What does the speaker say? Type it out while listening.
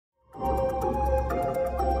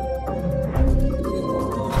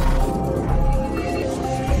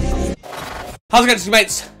How's it going,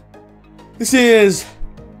 mates? This is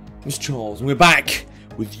Mrjacharles, and we're back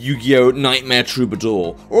with Yu-Gi-Oh! Nightmare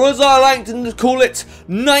Troubadour, or as I like to call it,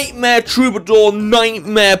 Nightmare Troubadour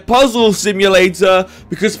Nightmare Puzzle Simulator,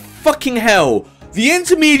 because fucking hell, the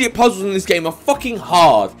intermediate puzzles in this game are fucking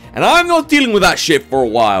hard, and I'm not dealing with that shit for a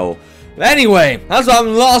while. Anyway, as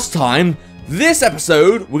on last time, this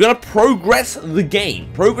episode, we're gonna progress the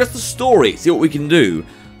game, progress the story, see what we can do.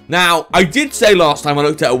 Now, I did say last time I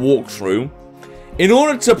looked at a walkthrough, in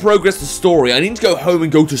order to progress the story, I need to go home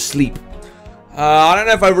and go to sleep. I don't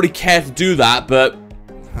know if I really care to do that, but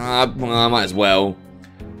well, I might as well.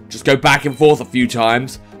 Just go back and forth a few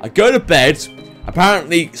times. I go to bed.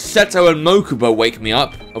 Apparently, Seto and Mokuba wake me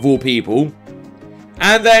up, of all people.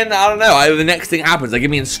 And then, I don't know, either the next thing happens, they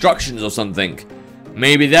give me instructions or something.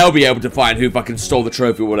 Maybe they'll be able to find who fucking stole the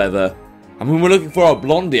trophy or whatever. I mean, we're looking for a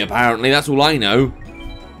blondie, apparently, that's all I know.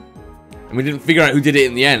 And we didn't figure out who did it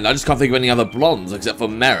in the end. I just can't think of any other blondes except for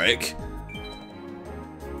Merrick.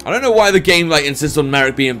 I don't know why the game like insists on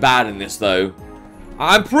Merrick being bad in this though.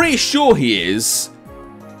 I'm pretty sure he is.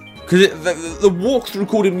 Because the walkthrough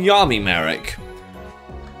called him Yami Merrick.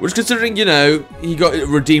 Which considering, you know, he got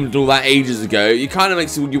redeemed all that ages ago, it kind of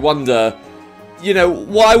makes you wonder, you know,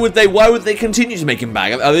 why would they continue to make him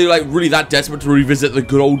back? Are they like really that desperate to revisit the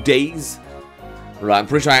good old days? Right, I'm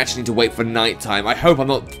pretty sure I actually need to wait for nighttime. I hope I'm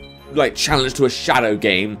not like challenged to a shadow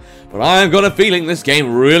game, but I've got a feeling this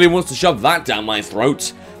game really wants to shove that down my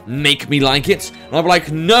throat, make me like it, and I'll be like,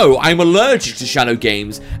 no, I'm allergic to shadow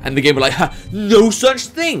games, and the game will be like, ha, no such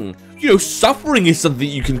thing, you know, suffering is something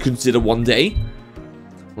you can consider one day.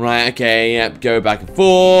 Right, okay, yep, go back and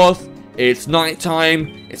forth, it's nighttime,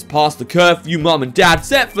 it's past the curfew mum and dad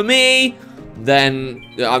set for me, then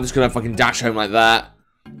I'm just gonna fucking dash home like that,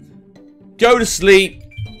 go to sleep,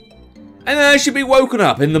 and then I should be woken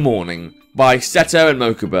up in the morning by Seto and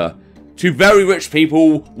Mokuba, two very rich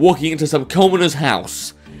people walking into some commoner's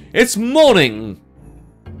house. It's morning!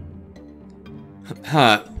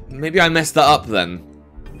 Huh, maybe I messed that up then.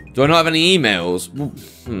 Do I not have any emails?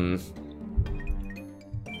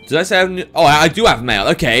 Did I say I have new... Oh, I do have mail,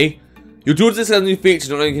 okay. Your duel has a new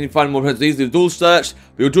feature, not only can you find more opponents easily with duel search,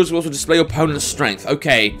 but your duel will also display your opponent's strength.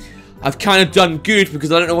 Okay, I've kind of done good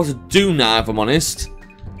because I don't know what to do now, if I'm honest.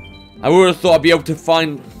 I would have thought I'd be able to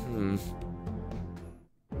find...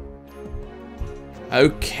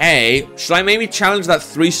 Okay. Should I maybe challenge that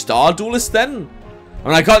 3-star duelist then? I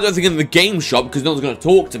mean, I can't do anything in the game shop because no one's going to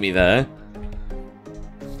talk to me there.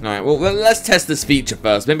 Alright, well, let's test this feature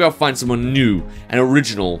first. Maybe I'll find someone new and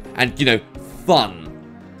original and, you know, fun.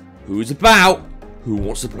 Who's about? Who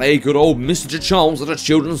wants to play good old Mrjacharles at a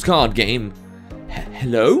children's card game?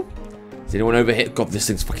 Hello? Is anyone over here? God, this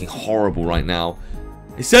thing's fucking horrible right now.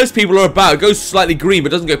 It says people are about. It goes slightly green,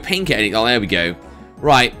 but doesn't go pink at any. Oh, there we go.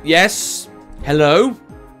 Right. Yes. Hello.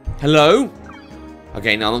 Hello.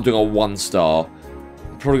 Okay, now I'm doing a 1-star.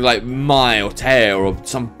 Probably like Mai or Teo or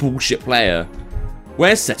some bullshit player.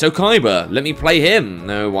 Where's Seto Kaiba? Let me play him.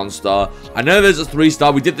 No, 1-star. I know there's a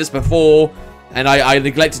 3-star. We did this before, and I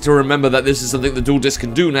neglected to remember that this is something the dual disc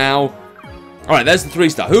can do now. All right, there's the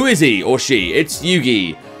 3-star. Who is he or she? It's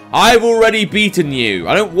Yugi. I've already beaten you.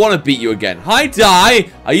 I don't want to beat you again. Hi,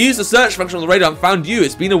 Dai. I used the search function on the radar and found you.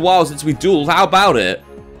 It's been a while since we dueled. How about it?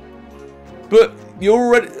 But you're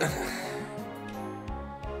already...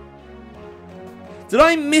 Did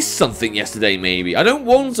I miss something yesterday, maybe? I don't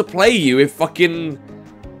want to play you if fucking...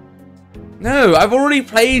 No, I've already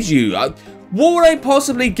played you. What would I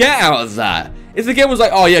possibly get out of that? If the game was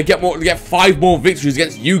like, oh yeah, get 5 more victories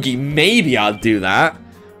against Yugi, maybe I'd do that.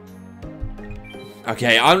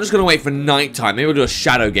 Okay, I'm just going to wait for nighttime. Maybe we'll do a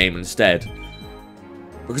shadow game instead.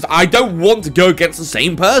 Because I don't want to go against the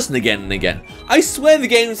same person again and again. I swear the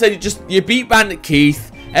game said you beat Bandit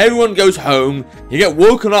Keith, everyone goes home, you get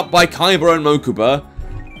woken up by Kaiba and Mokuba,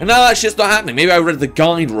 and now that shit's not happening. Maybe I read the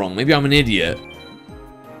guide wrong. Maybe I'm an idiot.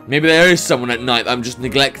 Maybe there is someone at night that I'm just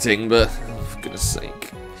neglecting, but for goodness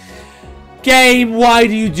sake. Game, why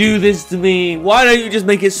do you do this to me? Why don't you just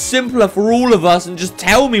make it simpler for all of us and just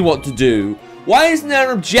tell me what to do? Why isn't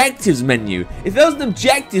there an objectives menu? If there was an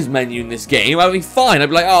objectives menu in this game, I'd be fine. I'd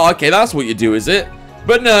be like, oh, okay, that's what you do, is it?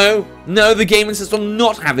 But no, the game insists on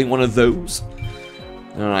not having one of those.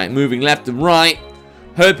 Alright, moving left and right,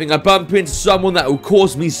 hoping I bump into someone that will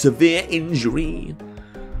cause me severe injury.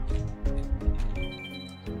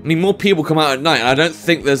 I mean, more people come out at night, and I don't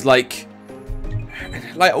think there's like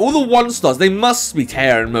all the 1-stars, they must be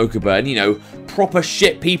Teo and Mokuba, and, you know, proper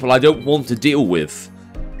shit people I don't want to deal with.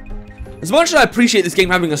 As much as I appreciate this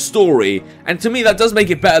game having a story, and to me that does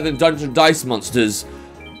make it better than Dungeon Dice Monsters,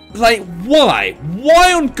 Like, why?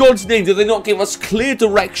 Why on God's name did they not give us clear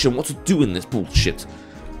direction what to do in this bullshit?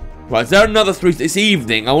 Right, is there another 3? It's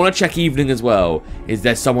evening. I want to check evening as well. Is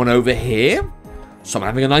there someone over here? Someone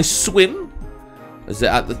having a nice swim? Is it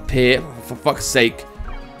at the pier? Oh, for fuck's sake.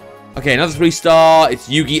 Okay, another 3-star. It's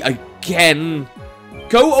Yugi again.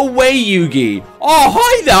 Go away, Yugi. Oh,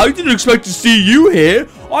 hi there. I didn't expect to see you here.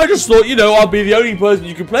 I just thought, you know, I'd be the only person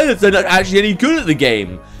you could play that's not actually any good at the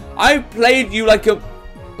game. I played you like a...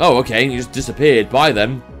 Oh, okay. You just disappeared. Bye,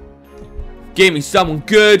 then. Give me someone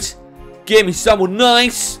good. Give me someone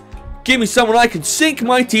nice. Give me someone I can sink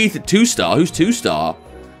my teeth at 2-star. Who's 2-star?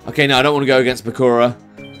 Okay, no, I don't want to go against Bakura.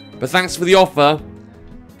 But thanks for the offer.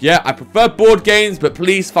 Yeah, I prefer board games, but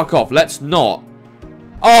please fuck off. Let's not.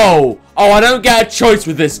 Oh, I don't get a choice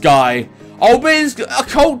with this guy. Oh, but a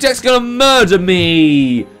cult deck's gonna murder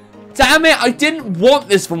me. Damn it, I didn't want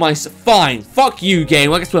this for myself. Fine, fuck you,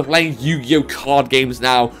 game. I guess we're playing Yu-Gi-Oh! Card games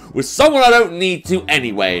now with someone I don't need to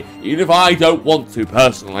anyway. Even if I don't want to,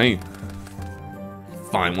 personally.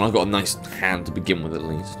 Fine, well, I've got a nice hand to begin with, at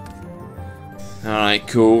least. Alright,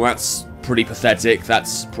 cool. That's pretty pathetic.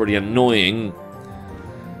 That's pretty annoying.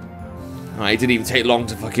 Alright, it didn't even take long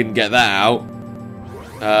to fucking get that out.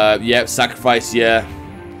 Yep, sacrifice, yeah.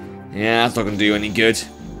 Yeah, that's not gonna do any good.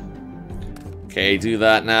 Okay, do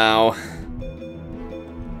that now.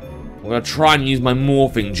 I'm gonna try and use my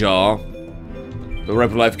morphing jar. The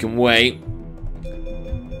Rebel Life can wait.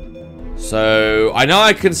 So, I know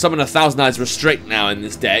I can summon 1,000 Eyes Restrict now in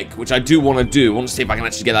this deck, which I do want to do. I want to see if I can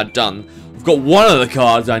actually get that done. I've got one of the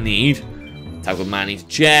cards I need. Attack with Manny's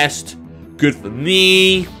chest. Good for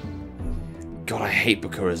me. God, I hate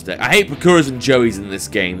Bakura's deck. I hate Bakura's and Joey's in this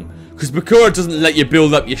game. Because Bakura doesn't let you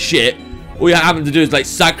build up your shit. All you're having to do is, like,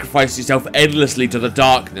 sacrifice yourself endlessly to the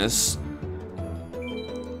darkness.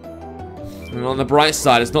 And on the bright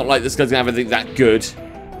side, it's not like this guy's gonna have anything that good.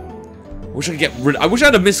 I wish I could get rid... I wish I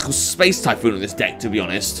had a Mystical Space Typhoon in this deck, to be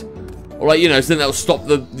honest. Or, like, you know, something that'll stop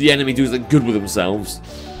the enemy doing something good with themselves.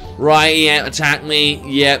 Right, yeah, attack me.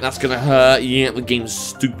 Yeah, that's gonna hurt. Yeah, the game's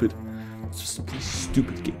stupid. It's just a pretty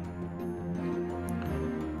stupid game.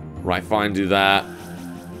 Right, fine, do that.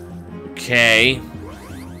 Okay.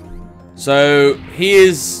 So, he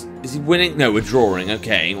is... Is he winning? No, we're drawing.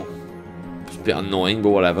 Okay. It's a bit annoying,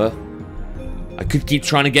 but whatever. I could keep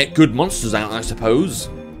trying to get good monsters out, I suppose.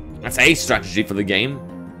 That's a strategy for the game.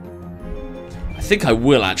 I think I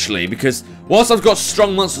will, actually, because whilst I've got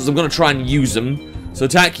strong monsters, I'm going to try and use them. So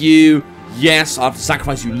attack you. Yes, I'll have to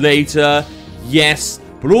sacrifice you later. Yes.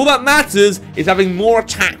 But all that matters is having more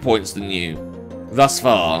attack points than you. Thus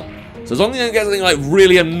far. So as long as you don't get something like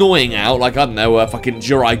really annoying out, like, I don't know, a fucking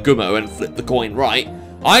Jirai Gummo and flip the coin right,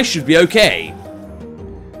 I should be okay.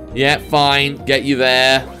 Yeah, fine. Get you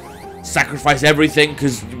there. Sacrifice everything,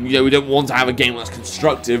 because, you know, we don't want to have a game that's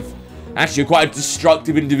constructive. Actually, you're quite a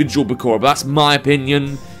destructive individual, Bakura, but that's my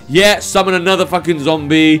opinion. Yeah, summon another fucking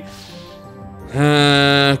zombie.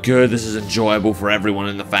 Good, this is enjoyable for everyone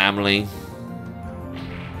in the family.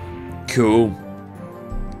 Cool.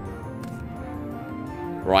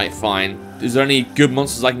 Right, fine. Is there any good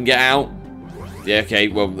monsters I can get out? Yeah, okay,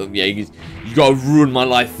 well, yeah, you gotta ruin my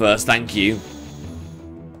life first, thank you.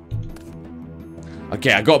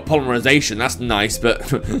 Okay, I got polymerization, that's nice,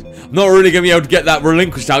 but I'm not really gonna be able to get that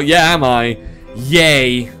relinquished out yet, am I?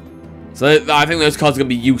 Yay. So I think those cards are gonna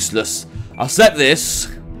be useless. I'll set this,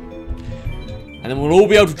 and then we'll all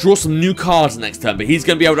be able to draw some new cards next turn, but he's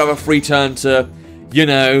gonna be able to have a free turn to, you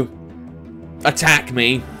know, attack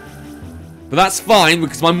me. But that's fine,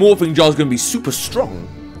 because my morphing jar is gonna be super strong.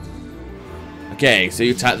 Okay, so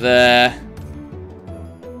you attack there.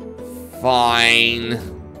 Fine.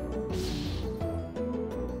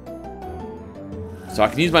 So I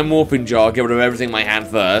can use my morphing jar, get rid of everything in my hand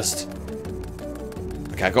first.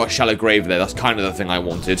 Okay, I got a shallow grave there. That's kind of the thing I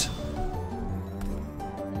wanted.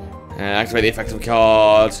 Activate the effective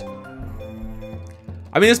card.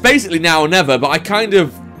 I mean, it's basically now or never, but I kind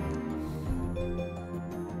of...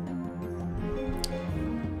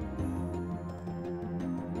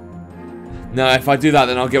 No, if I do that,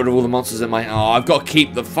 then I'll get rid of all the monsters in my... Oh, I've got to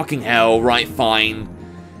keep the fucking hell. Right, fine.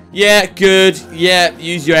 Yeah, good. Yeah,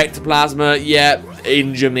 use your ectoplasma. Yeah,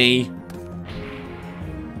 injure me.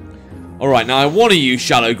 Alright, now I want to use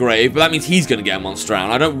Shallow Grave, but that means he's going to get a monster out.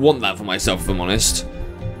 And I don't want that for myself, if I'm honest.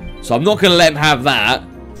 So I'm not going to let him have that.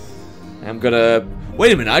 I'm going to...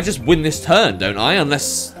 Wait a minute, I just win this turn, don't I?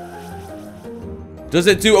 Unless... Does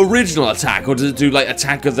it do original attack, or does it do, like,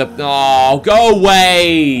 attack of the... Oh, go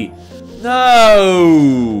away!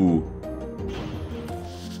 No!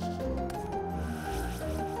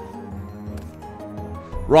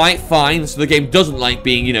 Right, fine. So the game doesn't like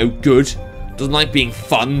being, you know, good. Doesn't like being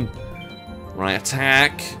fun. Right,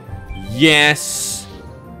 attack. Yes.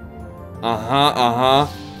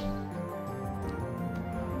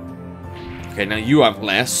 Okay, now you have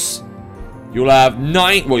less. You'll have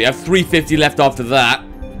 9. Well, you have 350 left after that.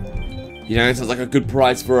 You know, it sounds like a good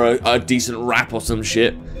price for a decent wrap or some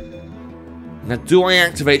shit. Now, do I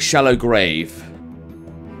activate Shallow Grave?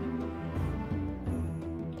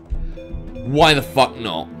 Why the fuck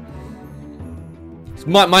not? This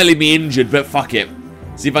might leave me injured, but fuck it.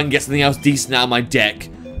 See if I can get something else decent out of my deck.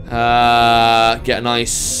 Get a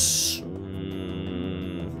nice...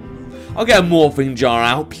 I'll get a morphing jar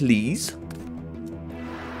out, please.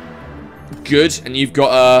 Good, and you've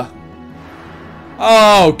got a...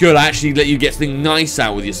 Oh, good, I actually let you get something nice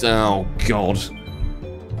out with yourself. Oh, God.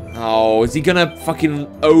 Oh, is he gonna fucking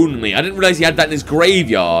own me? I didn't realize he had that in his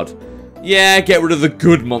graveyard. Yeah, get rid of the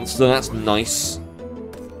good monster, that's nice.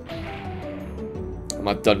 Am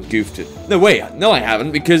I done goofed it? No, wait, no I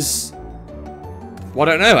haven't, because... Well,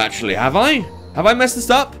 I don't know, actually, have I? Have I messed this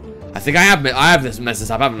up? I think I have messed this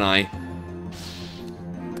up, haven't I?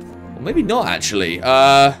 Well, maybe not, actually.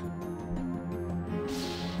 Okay,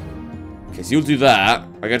 so you'll do that.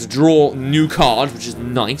 I get to draw new cards, which is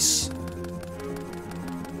nice.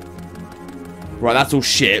 Right, that's all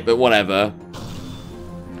shit, but whatever.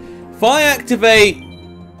 If I activate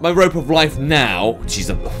my Rope of Life now, jeez,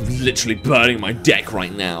 I'm literally burning my deck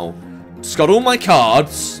right now. Just got all my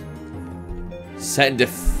cards. Set in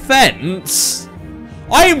defense.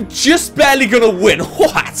 I am just barely gonna win.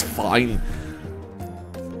 Oh, that's fine.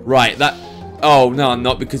 Right, that... Oh, no, I'm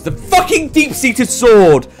not, because the fucking deep-seated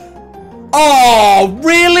sword. Oh,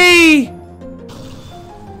 really?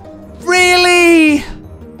 Really?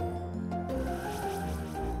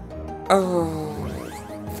 Oh,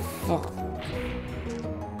 fuck.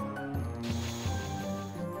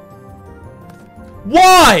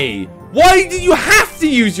 Why? Why did you have to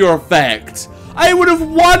use your effect? I would have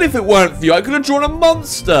won if it weren't for you. I could have drawn a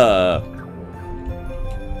monster.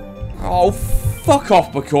 Oh, fuck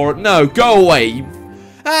off, Bakura. No, go away.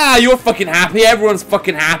 Ah, you're fucking happy. Everyone's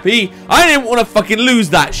fucking happy. I didn't want to fucking lose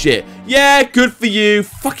that shit. Yeah, good for you.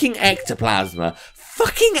 Fucking ectoplasma.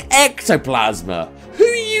 Fucking ectoplasma. Who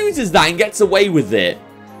uses that and gets away with it?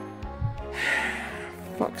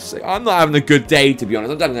 Fuck's sake. I'm not having a good day, to be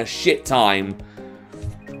honest. I'm having a shit time.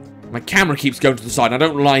 My camera keeps going to the side. I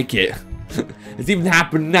don't like it. It's even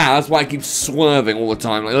happened now. That's why I keep swerving all the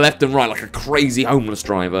time. Like left and right like a crazy homeless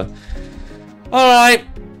driver. Alright.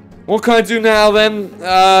 What can I do now, then?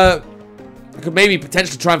 I could maybe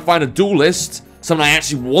potentially try and find a duelist. Someone I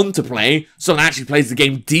actually want to play. Someone that actually plays the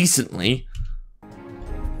game decently.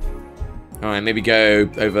 Alright, maybe go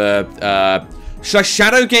over... should I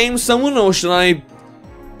shadow game someone, or should I...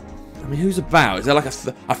 I mean, who's about? Is there like a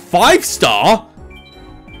 5-star?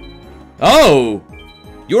 Oh!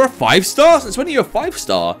 You're a 5-star? Since when are you a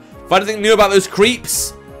 5-star? Find anything new about those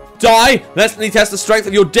creeps? Die! Let's test the strength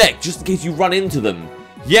of your deck, just in case you run into them.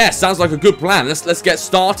 Yeah, sounds like a good plan. Let's get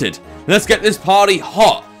started. Let's get this party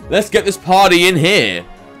hot. Let's get this party in here.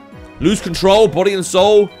 Lose control, body and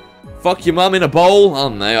soul. Fuck your mum in a bowl. I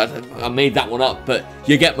don't know. I made that one up, but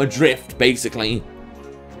you get my drift, basically.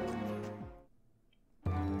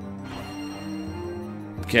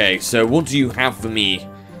 Okay, so what do you have for me?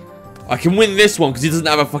 I can win this one because he doesn't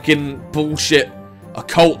have a fucking bullshit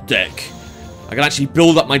occult deck. I can actually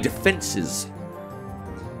build up my defenses.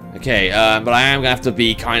 Okay, but I am going to have to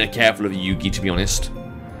be kind of careful of Yugi, to be honest. So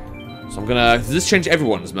I'm going to... Does this change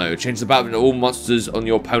everyone's mode? Change the battle to all monsters on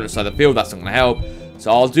your opponent's side of the field. That's not going to help.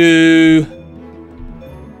 So I'll do...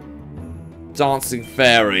 Dancing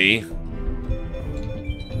Fairy.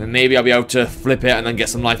 And maybe I'll be able to flip it and then get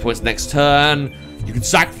some life points next turn. You can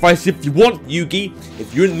sacrifice if you want, Yugi.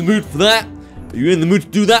 If you're in the mood for that. Are you in the mood to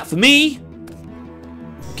do that for me?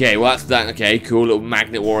 Okay, well that's that. Okay, cool. Little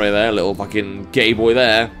magnet warrior there. Little fucking gay boy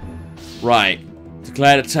there. Right.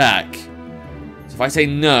 Declared attack. So if I say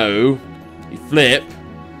no, you flip.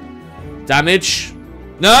 Damage.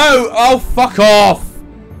 No! Oh, fuck off!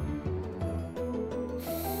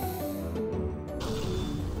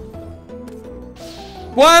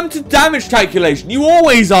 What happened to damage calculation? You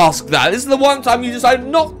always ask that. This is the one time you decide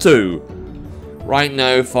not to. Right,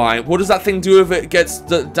 no, fine. What does that thing do if it gets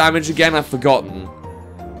the damage again? I've forgotten.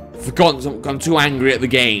 I'm too angry at the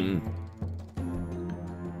game.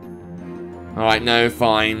 Alright, no,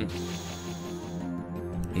 fine.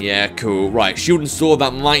 Yeah, cool. Right, shield and sword,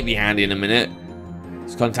 that might be handy in a minute.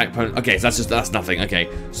 Let's contact opponent. Okay, so that's nothing. Okay,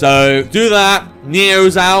 so do that.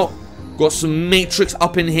 Neo's out. Got some Matrix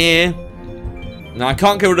up in here. Now, I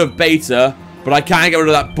can't get rid of Beta, but I can get rid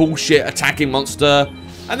of that bullshit attacking monster.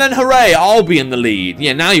 And then, hooray, I'll be in the lead.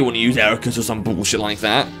 Yeah, now you want to use Ericus or some bullshit like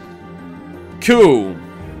that. Cool.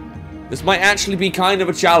 This might actually be kind of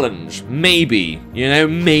a challenge. Maybe. You know,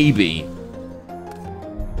 maybe.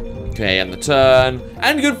 Okay, and the turn.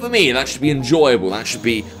 And good for me. That should be enjoyable. That should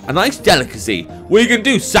be a nice delicacy. What are you going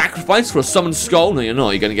to do? Sacrifice for a summoned skull? No, you're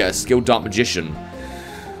not. You're going to get a skilled Dark Magician.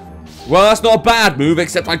 Well, that's not a bad move,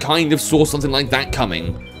 except I kind of saw something like that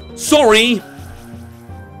coming. Sorry!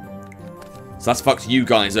 So that's fucked you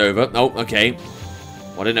guys over. Oh, okay.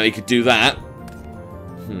 Well, I didn't know he could do that.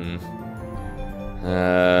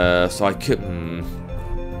 So I could...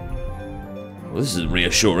 Well, this isn't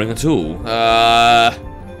reassuring at all.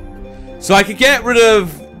 So I could get rid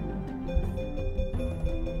of...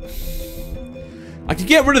 I could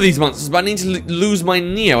get rid of these monsters, but I need to lose my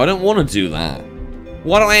Neo. I don't want to do that.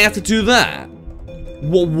 Why do I have to do that?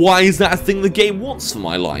 Well, why is that a thing the game wants for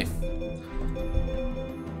my life?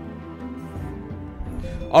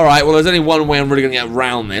 Alright, well, there's only one way I'm really going to get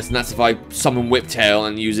around this, and that's if I summon Whiptail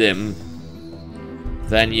and use him.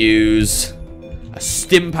 Then use a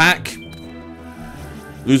Stim Pack.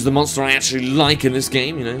 Lose the monster I actually like in this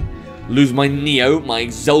game, you know. Lose my Neo, my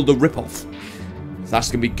Zelda ripoff. So that's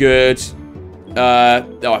going to be good.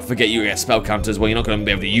 Oh, I forget you get spell counters. Well, you're not going to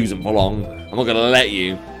be able to use them for long. I'm not going to let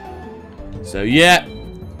you. So, yeah.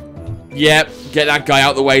 Yeah, get that guy out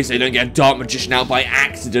of the way so you don't get a Dark Magician out by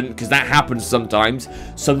accident, because that happens sometimes.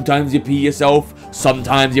 Sometimes you pee yourself.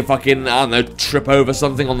 Sometimes you fucking, I don't know, trip over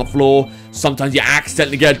something on the floor. Sometimes you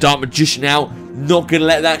accidentally get a Dark Magician out. Not going to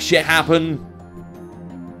let that shit happen.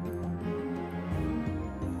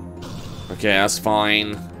 Okay, that's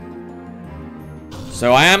fine.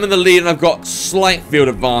 So I am in the lead and I've got slight field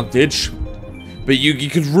advantage. But you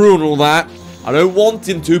could ruin all that. I don't want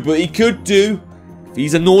him to, but he could do. If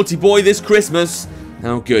he's a naughty boy this Christmas.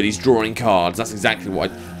 Oh good, he's drawing cards. That's exactly what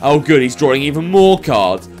oh good, he's drawing even more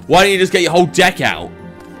cards. Why don't you just get your whole deck out?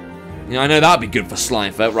 You know, I know that'd be good for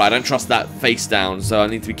Slifer. Right, I don't trust that face down, so I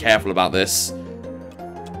need to be careful about this.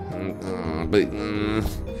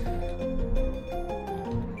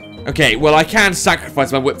 Okay, well I can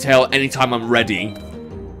sacrifice my Whiptail anytime I'm ready.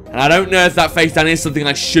 And I don't know if that face down is something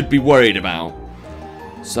I should be worried about.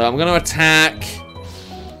 So I'm going to attack.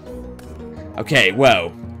 Okay,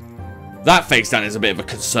 well. That face down is a bit of a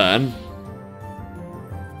concern.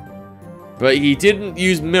 But he didn't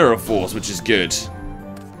use Mirror Force, which is good.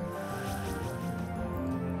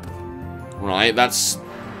 Right, that's...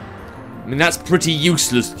 I mean, that's pretty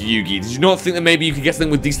useless, Yugi. Did you not think that maybe you could get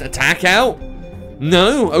something with decent attack out?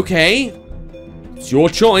 No? Okay. It's your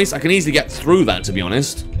choice. I can easily get through that, to be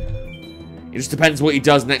honest. It just depends what he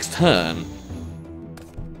does next turn.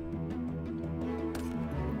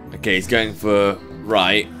 Okay, he's going for...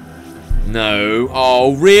 Right. No.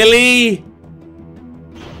 Oh, really?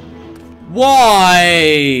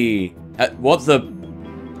 Why? What the...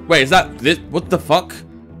 Wait, is that... This? What the fuck?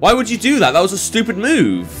 Why would you do that? That was a stupid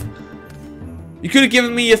move. You could have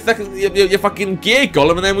given me your fucking gear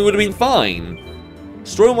golem and then we would have been fine.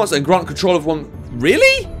 Destroy monster and grant control of one...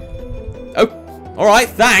 Really? Oh, alright,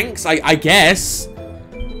 thanks, I guess. I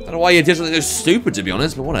don't know why you did something so stupid, to be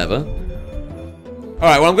honest, but whatever.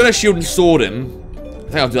 Alright, well, I'm going to shield and sword him. I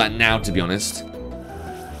think I'll do that now, to be honest.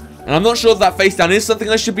 And I'm not sure if that face down is something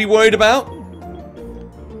I should be worried about.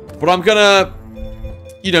 But I'm going to,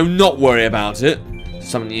 you know, not worry about it.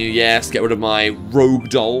 Summon you, yes. Get rid of my rogue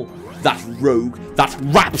doll. That rogue. That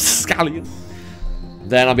rapscallion.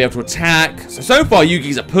 Then I'll be able to attack. So far,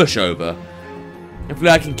 Yugi's a pushover. Hopefully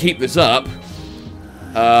I can keep this up.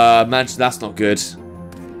 Man, that's not good.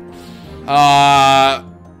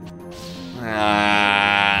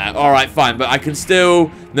 Alright, fine. But I can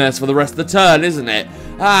still nurse for the rest of the turn, isn't it?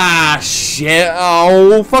 Ah, shit.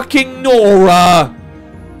 Oh, fucking Nora.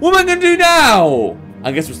 What am I going to do now?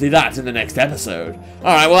 I guess we'll see that in the next episode.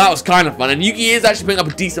 Alright, well that was kind of fun. And Yugi is actually putting up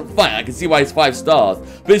a decent fight. I can see why he's 5 stars.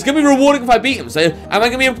 But it's going to be rewarding if I beat him. So, am I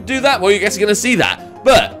going to be able to do that? Well, you guys are going to see that.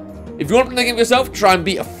 But, if you want to play the game yourself, try and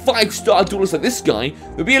beat a 5-star duelist like this guy.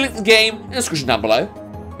 There'll be a link to the game in the description down below.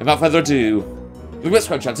 Without further ado, we'll get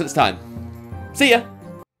subscribe chance at this time. See ya!